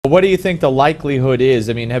What do you think the likelihood is?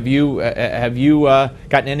 I mean, have you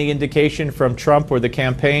gotten any indication from Trump or the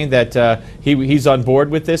campaign that he's on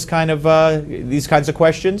board with this kind of these kinds of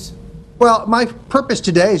questions? Well, my purpose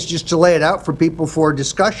today is just to lay it out for people for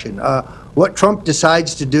discussion. What Trump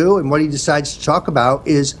decides to do and what he decides to talk about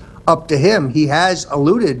is up to him. He has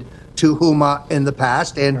alluded to Huma in the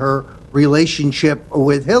past and her relationship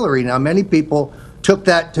with Hillary. Now, many people took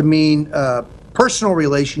that to mean personal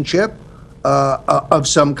relationship of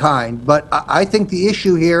some kind. But I think the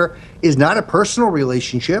issue here is not a personal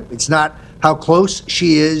relationship. It's not how close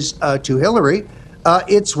she is to Hillary.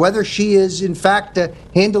 It's whether she is, in fact,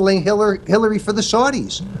 handling Hillary for the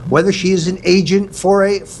Saudis, whether she is an agent for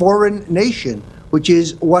a foreign nation, which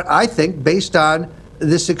is what I think based on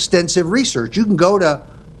this extensive research. You can go to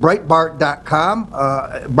Breitbart.com,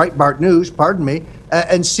 Breitbart News, pardon me,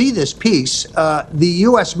 and see this piece. The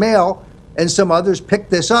U.S. Mail and some others pick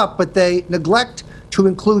this up, but they neglect to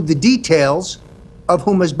include the details of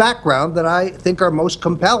Huma's background that I think are most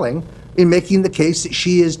compelling in making the case that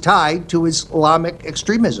she is tied to Islamic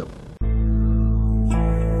extremism.